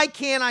why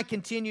can't I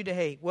continue to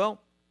hate? Well,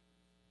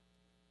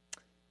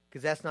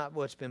 because that's not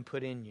what's been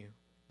put in you.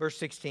 Verse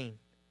 16.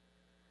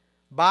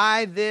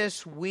 By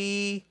this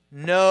we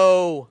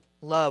know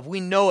love.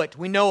 We know it.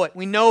 We know it.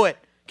 We know it.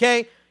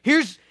 Okay?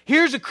 Here's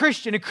a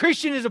Christian. A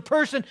Christian is a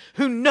person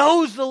who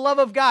knows the love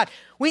of God.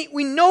 We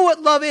know what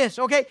love is.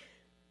 Okay?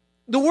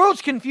 The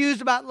world's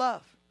confused about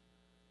love.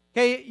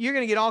 Okay? You're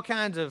going to get all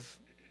kinds of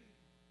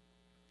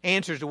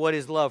answers to what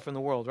is love from the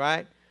world,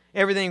 right?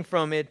 Everything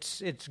from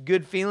it's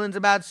good feelings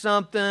about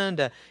something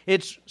to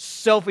it's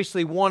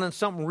selfishly wanting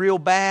something real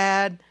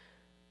bad.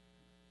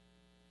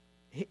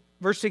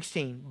 Verse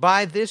 16,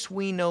 by this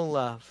we know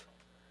love,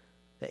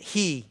 that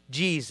He,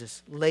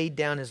 Jesus, laid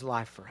down His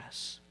life for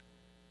us.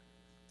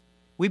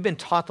 We've been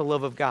taught the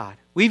love of God.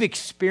 We've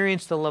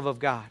experienced the love of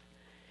God.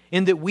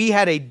 In that we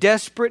had a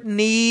desperate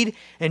need,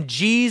 and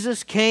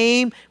Jesus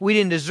came. We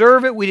didn't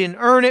deserve it. We didn't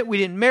earn it. We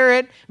didn't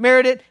merit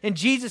it. And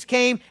Jesus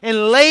came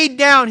and laid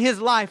down His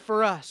life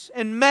for us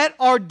and met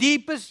our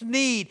deepest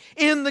need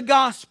in the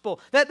gospel.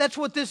 That's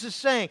what this is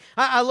saying.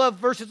 I love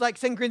verses like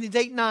 2 Corinthians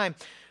 8:9.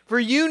 For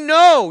you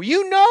know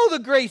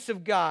the grace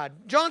of God.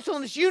 John's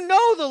telling us, you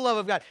know the love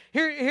of God.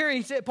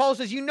 Here Paul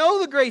says, you know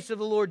the grace of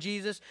the Lord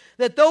Jesus,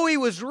 that though He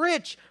was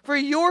rich, for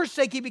your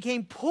sake He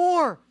became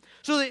poor,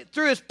 so that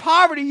through His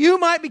poverty you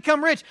might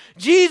become rich.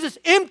 Jesus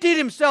emptied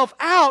Himself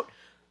out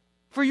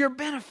for your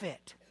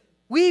benefit.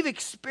 We've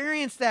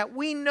experienced that.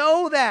 We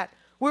know that.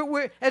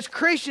 We're as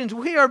Christians,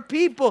 we are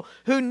people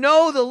who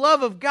know the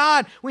love of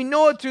God. We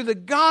know it through the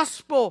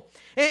gospel.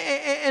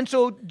 And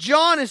so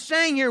John is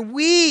saying here,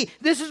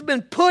 this has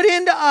been put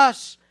into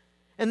us.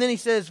 And then he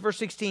says, verse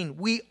 16,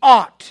 we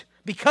ought,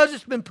 because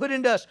it's been put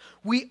into us,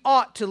 we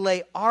ought to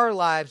lay our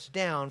lives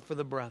down for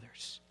the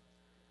brothers.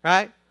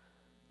 Right?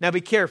 Now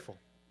be careful.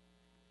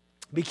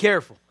 Be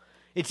careful.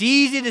 It's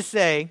easy to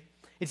say,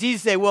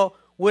 well,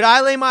 would I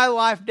lay my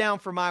life down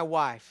for my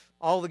wife?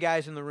 All the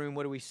guys in the room,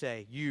 what do we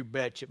say? You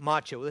betcha.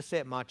 Macho. Let's say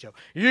it macho.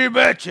 You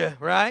betcha,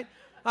 right?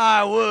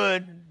 I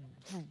would.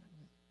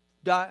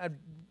 I'd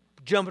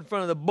jump in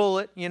front of the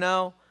bullet, you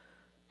know.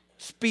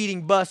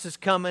 Speeding bus is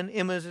coming.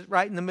 Emma's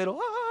right in the middle.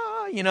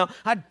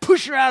 I'd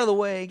push her out of the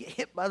way, get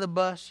hit by the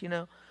bus, you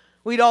know.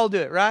 We'd all do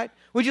it, right?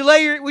 Would you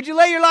lay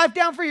your life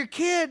down for your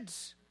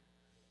kids?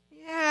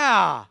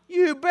 Yeah,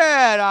 you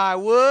bet I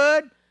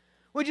would.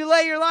 Would you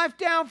lay your life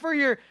down for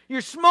your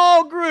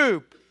small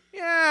group?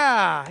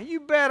 Yeah,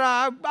 you bet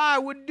I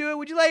would do it.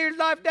 Would you lay your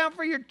life down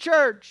for your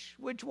church?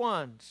 Which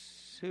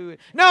ones?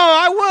 No,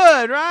 I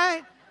would,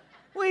 right?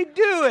 We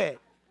do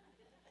it.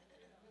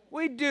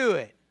 We do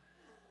it.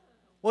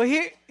 Well,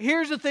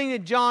 here's the thing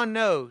that John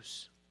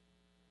knows.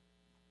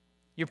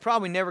 You're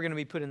probably never going to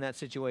be put in that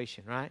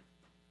situation, right?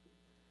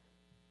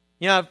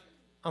 You know,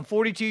 I'm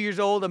 42 years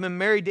old. I've been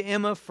married to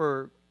Emma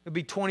it'll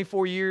be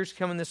 24 years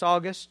coming this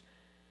August.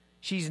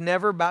 She's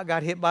never about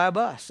got hit by a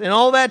bus. And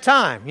all that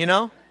time, you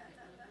know.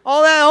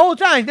 All that whole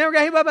time, he's never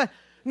got hit by a bus.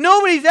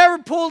 Nobody's ever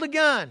pulled a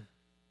gun.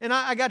 and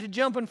I got to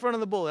jump in front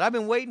of the bullet. I've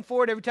been waiting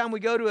for it every time we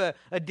go to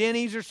a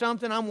Denny's or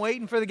something. I'm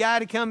waiting for the guy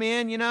to come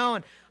in,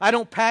 and I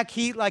don't pack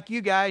heat like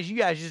you guys. You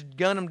guys just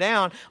gun them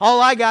down.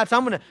 All I got is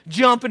I'm going to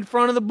jump in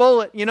front of the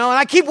bullet, and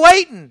I keep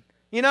waiting.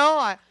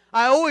 I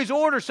always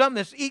order something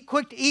that's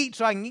quick to eat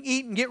so I can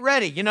eat and get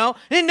ready, And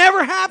it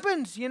never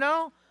happens,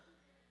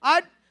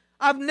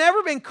 I've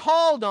never been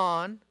called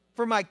on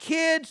for my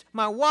kids,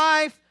 my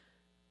wife,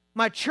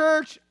 my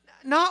church.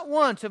 Not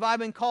once have I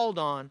been called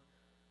on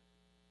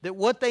that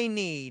what they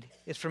need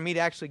is for me to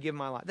actually give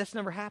my life. That's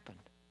never happened.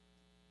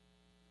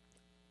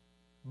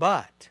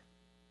 But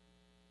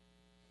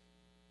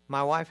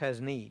my wife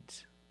has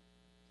needs.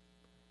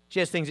 She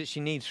has things that she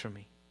needs from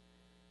me.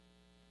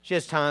 She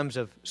has times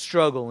of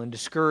struggle and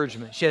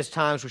discouragement. She has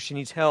times where she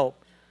needs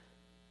help.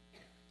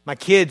 My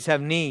kids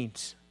have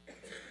needs.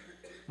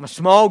 My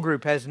small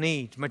group has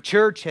needs. My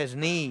church has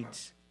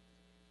needs.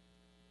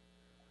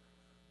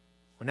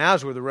 Well,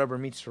 now's where the rubber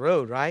meets the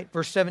road, right?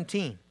 Verse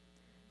 17.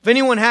 If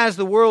anyone has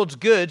the world's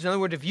goods, in other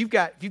words, if you've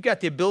got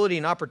the ability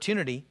and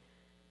opportunity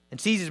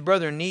and sees his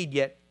brother in need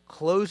yet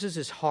closes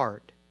his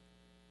heart,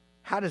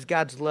 how does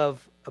God's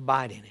love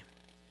abide in him?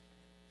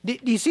 Do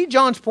you see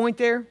John's point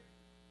there?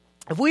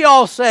 If we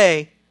all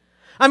say,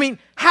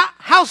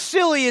 how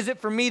silly is it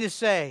for me to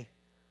say,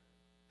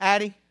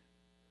 Addie,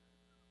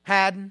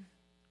 Haddon,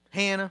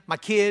 Hannah, my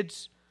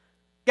kids,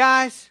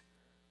 guys,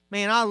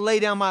 man, I'll lay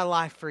down my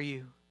life for you.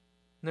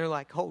 And they're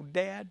like, oh,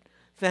 Dad,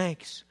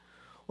 thanks.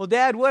 Well,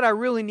 Dad, what I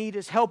really need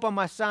is help on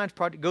my science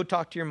project. Go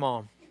talk to your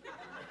mom.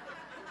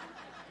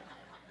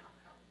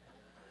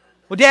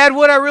 Well, Dad,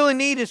 what I really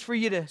need is for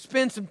you to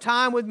spend some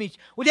time with me.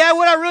 Well, Dad,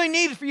 what I really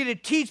need is for you to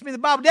teach me the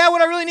Bible. Dad,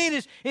 what I really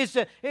need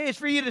is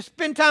for you to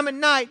spend time at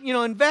night,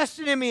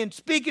 investing in me and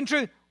speaking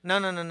truth. No.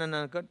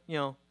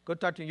 Go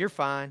talk to him. You're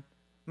fine.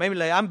 Maybe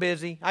later. I'm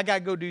busy. I got to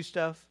go do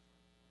stuff.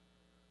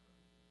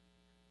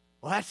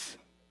 Well,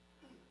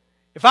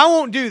 if I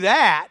won't do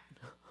that,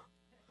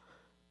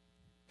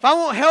 if I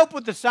won't help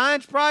with the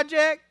science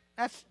project,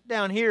 that's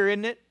down here,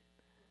 isn't it?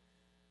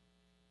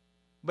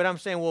 But I'm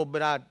saying, well,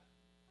 but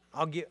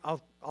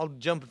I'll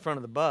jump in front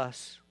of the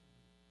bus.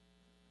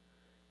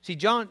 See,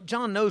 John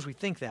knows we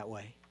think that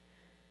way.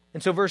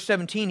 And so verse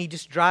 17, he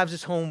just drives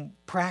us home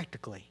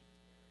practically.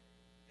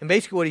 And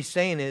basically what he's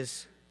saying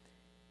is,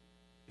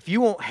 if you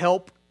won't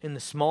help in the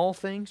small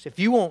things, if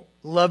you won't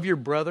love your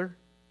brother,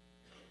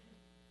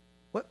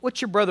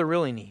 what's your brother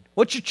really need?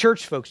 What's your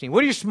church folks need? What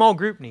do your small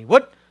group need?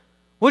 What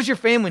does your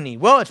family need?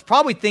 Well, it's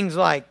probably things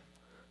like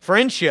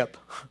friendship,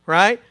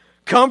 right?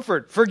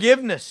 Comfort,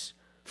 forgiveness,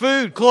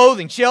 food,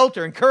 clothing,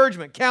 shelter,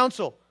 encouragement,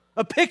 counsel,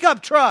 a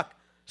pickup truck.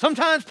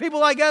 Sometimes people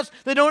like us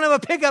that don't have a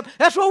pickup,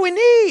 that's what we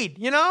need,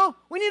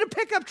 We need a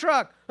pickup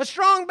truck, a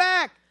strong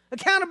back,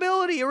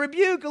 accountability, a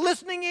rebuke, a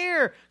listening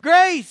ear,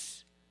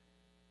 grace.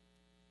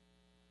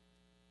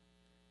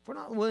 If we're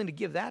not willing to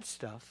give that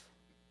stuff,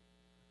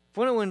 if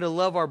we're not willing to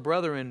love our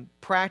brother in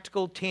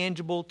practical,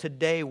 tangible,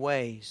 today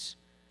ways,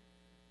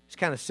 it's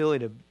kind of silly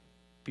to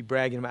be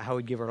bragging about how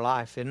we give our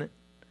life, isn't it?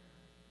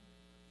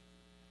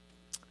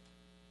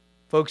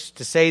 Folks,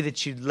 to say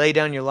that you lay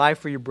down your life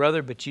for your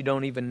brother, but you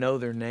don't even know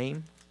their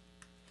name.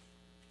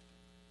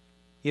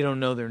 You don't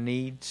know their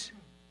needs.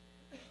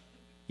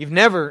 You've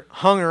never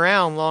hung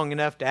around long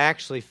enough to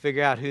actually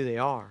figure out who they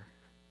are.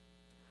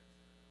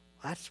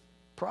 That's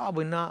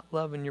probably not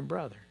loving your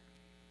brother.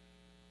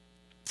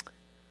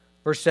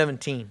 Verse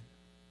 17.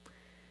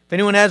 If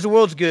anyone has the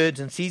world's goods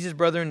and sees his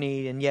brother in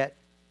need and yet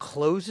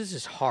closes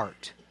his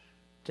heart.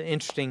 It's an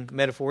interesting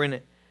metaphor, isn't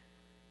it?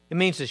 It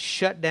means to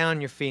shut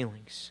down your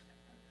feelings.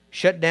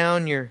 Shut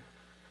down your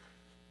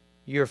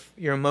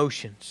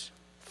emotions.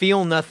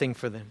 Feel nothing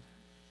for them.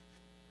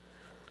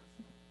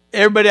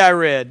 Everybody I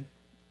read,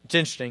 it's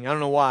interesting, I don't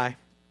know why,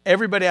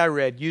 everybody I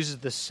read uses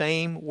the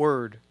same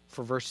word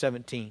for verse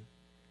 17.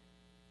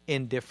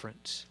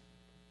 Indifference.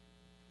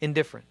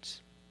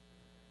 Indifference.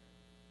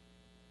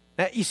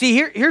 Now, you see,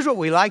 here's what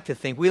we like to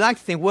think. We like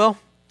to think, well,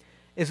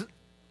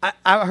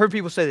 I heard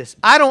people say this,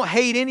 I don't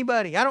hate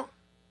anybody. I don't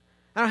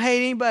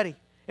hate anybody.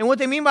 And what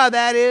they mean by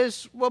that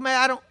is, well,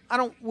 man, I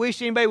don't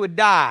wish anybody would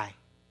die.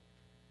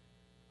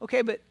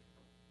 Okay, but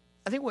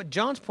I think what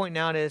John's pointing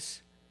out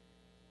is,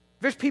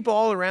 there's people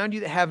all around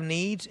you that have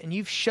needs, and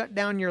you've shut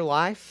down your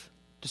life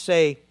to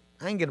say,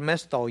 I ain't going to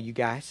mess with all you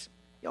guys.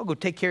 Y'all go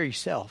take care of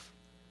yourself.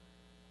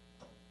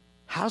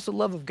 How's the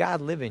love of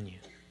God live in you?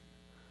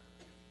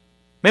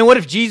 Man, what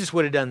if Jesus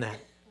would have done that?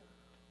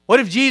 What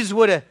if Jesus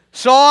would have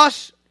saw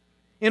us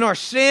in our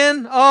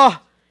sin?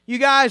 Oh, you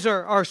guys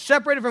are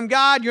separated from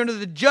God. You're under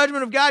the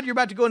judgment of God. You're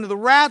about to go into the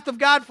wrath of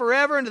God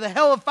forever, into the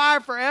hell of fire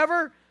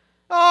forever.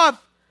 Oh,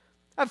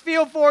 I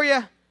feel for you,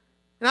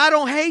 and I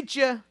don't hate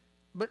you,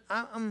 but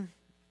I don't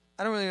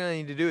really have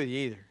anything to do with you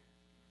either.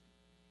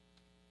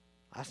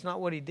 That's not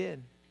what he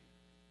did.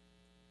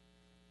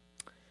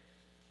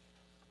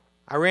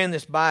 I ran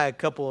this by a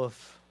couple of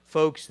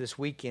folks this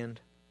weekend,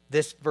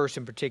 this verse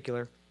in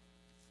particular.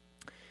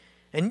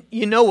 And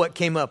you know what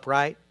came up,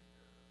 right?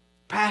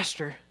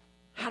 Pastor,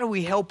 how do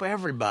we help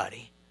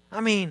everybody?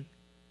 I mean,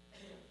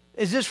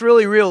 is this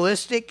really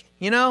realistic,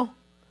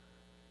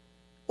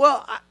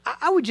 Well,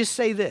 I would just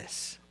say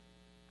this.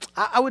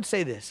 I would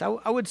say this.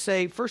 I would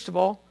say, first of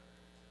all,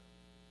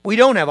 we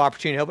don't have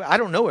opportunity to help. I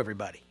don't know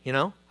everybody, I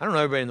don't know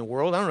everybody in the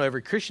world. I don't know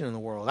every Christian in the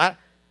world. I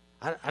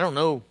don't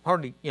know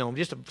hardly,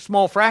 just a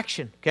small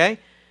fraction, okay?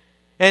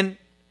 And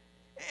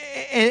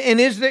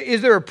is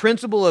there a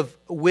principle of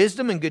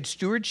wisdom and good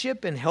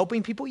stewardship in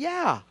helping people?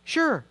 Yeah,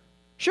 sure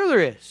there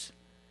is.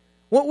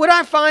 What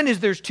I find is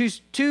there's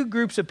two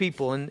groups of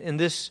people in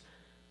this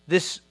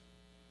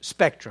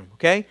spectrum,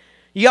 okay?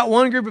 You got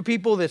one group of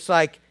people that's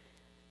like,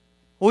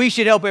 well, we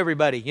should help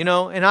everybody,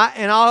 and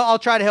I'll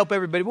try to help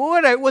everybody.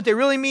 But what they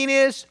really mean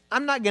is,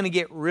 I'm not going to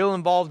get real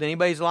involved in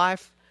anybody's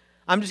life.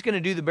 I'm just going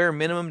to do the bare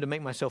minimum to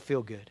make myself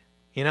feel good,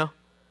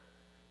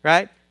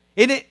 right?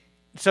 Isn't it?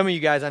 Some of you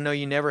guys, I know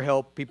you never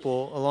help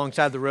people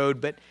alongside the road,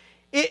 but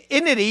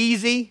isn't it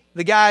easy?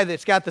 The guy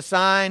that's got the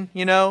sign,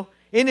 isn't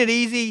it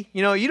easy?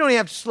 You don't even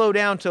have to slow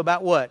down to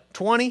about what,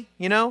 20,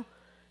 and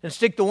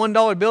stick the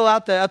 $1 bill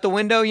out the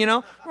window,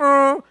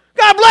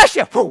 God bless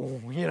you,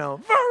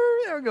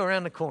 there we go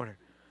around the corner.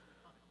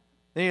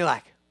 Then you're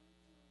like,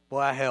 boy,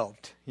 I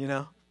helped,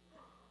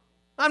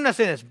 I'm not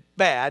saying it's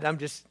bad.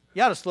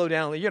 You ought to slow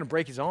down. You're going to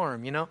break his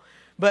arm,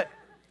 But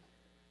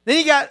then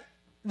you got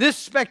this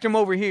spectrum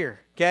over here,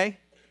 okay?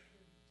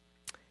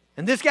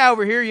 And this guy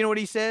over here, you know what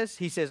he says?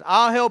 He says,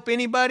 I'll help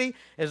anybody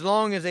as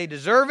long as they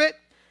deserve it,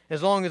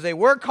 as long as they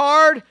work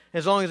hard,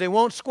 as long as they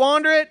won't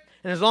squander it,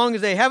 and as long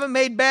as they haven't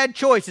made bad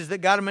choices that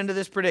got them into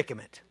this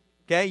predicament.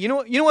 Okay? You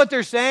know what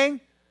they're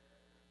saying?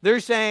 They're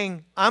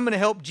saying, I'm going to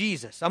help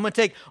Jesus. I'm going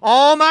to take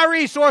all my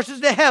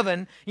resources to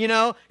heaven,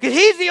 because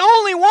he's the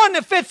only one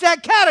that fits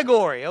that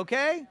category,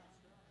 okay?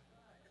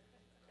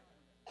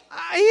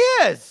 He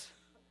is.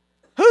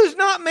 Who's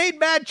not made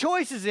bad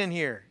choices in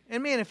here?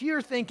 And man, if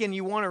you're thinking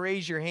you want to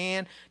raise your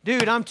hand,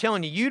 dude, I'm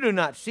telling you, you do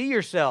not see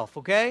yourself,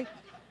 okay?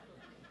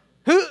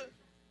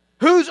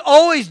 Who's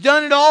always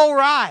done it all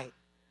right?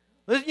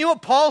 Listen, you know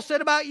what Paul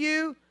said about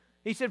you?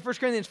 He said, 1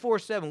 Corinthians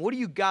 4:7, what do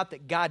you got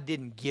that God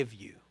didn't give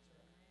you?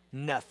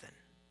 Nothing.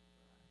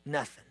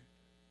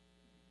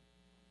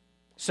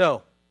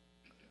 So,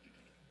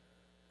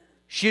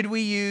 should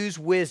we use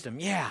wisdom?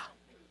 Yeah.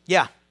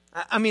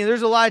 I mean,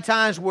 there's a lot of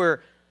times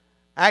where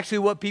actually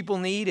what people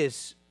need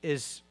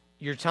is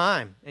your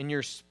time and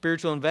your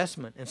spiritual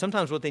investment. And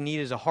sometimes what they need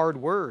is a hard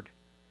word.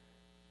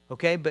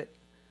 Okay? But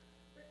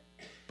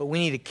we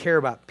need to care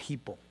about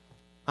people.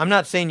 I'm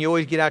not saying you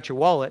always get out your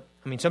wallet.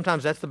 I mean,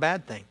 sometimes that's the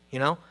bad thing,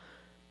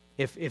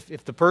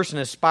 If the person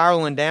is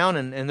spiraling down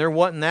and they're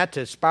wanting that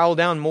to spiral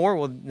down more,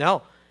 well,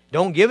 no,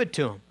 don't give it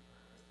to them.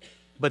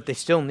 But they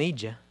still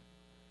need you.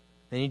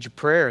 They need your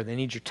prayer. They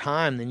need your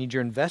time. They need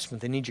your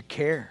investment. They need your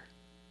care.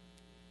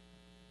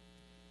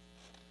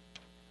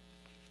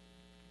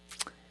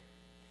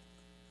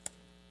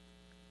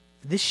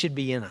 This should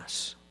be in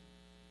us.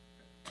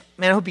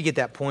 Man, I hope you get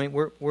that point.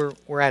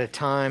 We're out of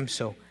time,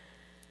 so.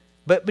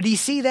 But do you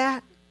see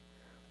that?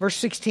 Verse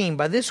 16,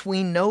 by this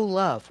we know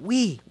love.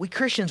 We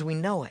Christians, we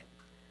know it.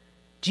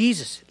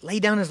 Jesus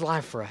laid down his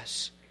life for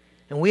us.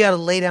 And we ought to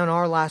lay down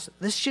our lives.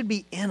 This should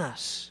be in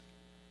us.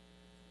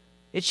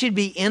 It should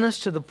be in us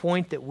to the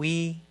point that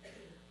we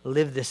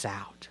live this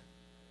out.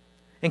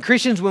 And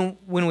Christians, when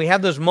we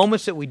have those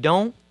moments that we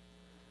don't,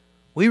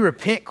 we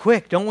repent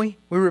quick, don't we?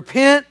 We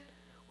repent.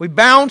 We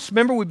bounce.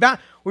 Remember, we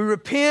bounce. We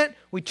repent.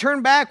 We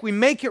turn back. We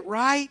make it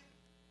right.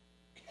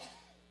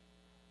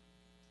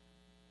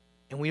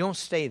 And we don't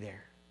stay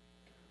there.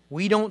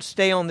 We don't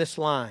stay on this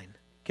line,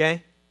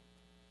 okay?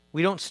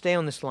 We don't stay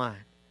on this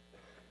line.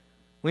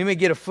 We may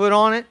get a foot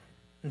on it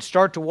and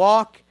start to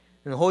walk,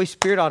 and the Holy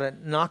Spirit ought to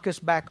knock us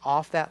back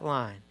off that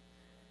line,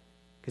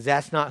 because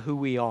that's not who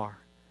we are.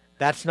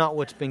 That's not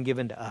what's been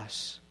given to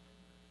us.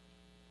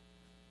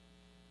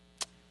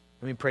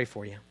 Let me pray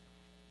for you.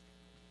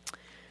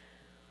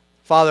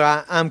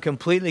 Father, I'm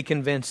completely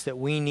convinced that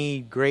we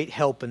need great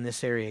help in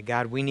this area.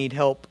 God, we need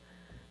help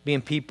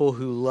being people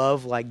who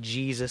love like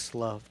Jesus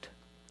loved.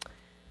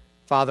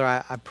 Father,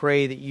 I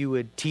pray that you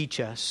would teach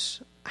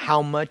us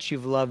how much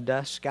you've loved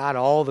us. God,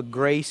 all the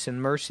grace and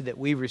mercy that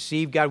we've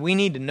received. God, we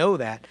need to know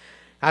that.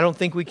 I don't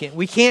think we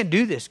can't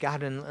do this,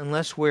 God,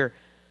 unless we're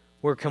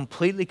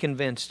completely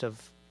convinced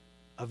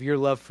of your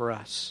love for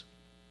us.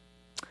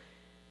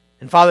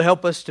 And Father,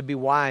 help us to be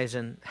wise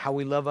in how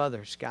we love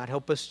others. God,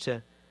 help us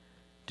to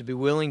be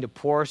willing to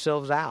pour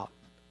ourselves out,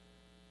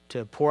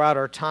 to pour out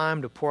our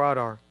time, to pour out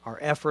our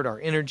effort,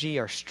 our energy,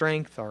 our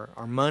strength,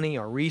 our money,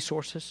 our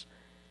resources.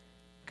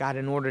 God,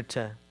 in order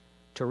to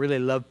really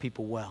love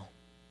people well.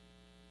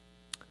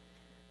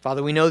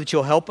 Father, we know that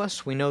you'll help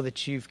us. We know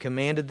that you've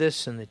commanded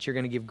this and that you're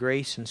going to give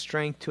grace and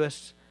strength to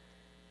us.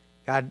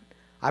 God,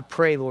 I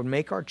pray, Lord,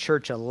 make our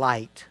church a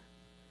light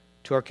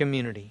to our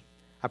community.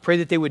 I pray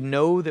that they would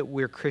know that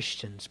we're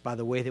Christians by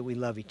the way that we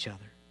love each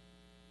other.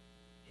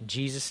 In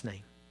Jesus'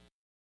 name.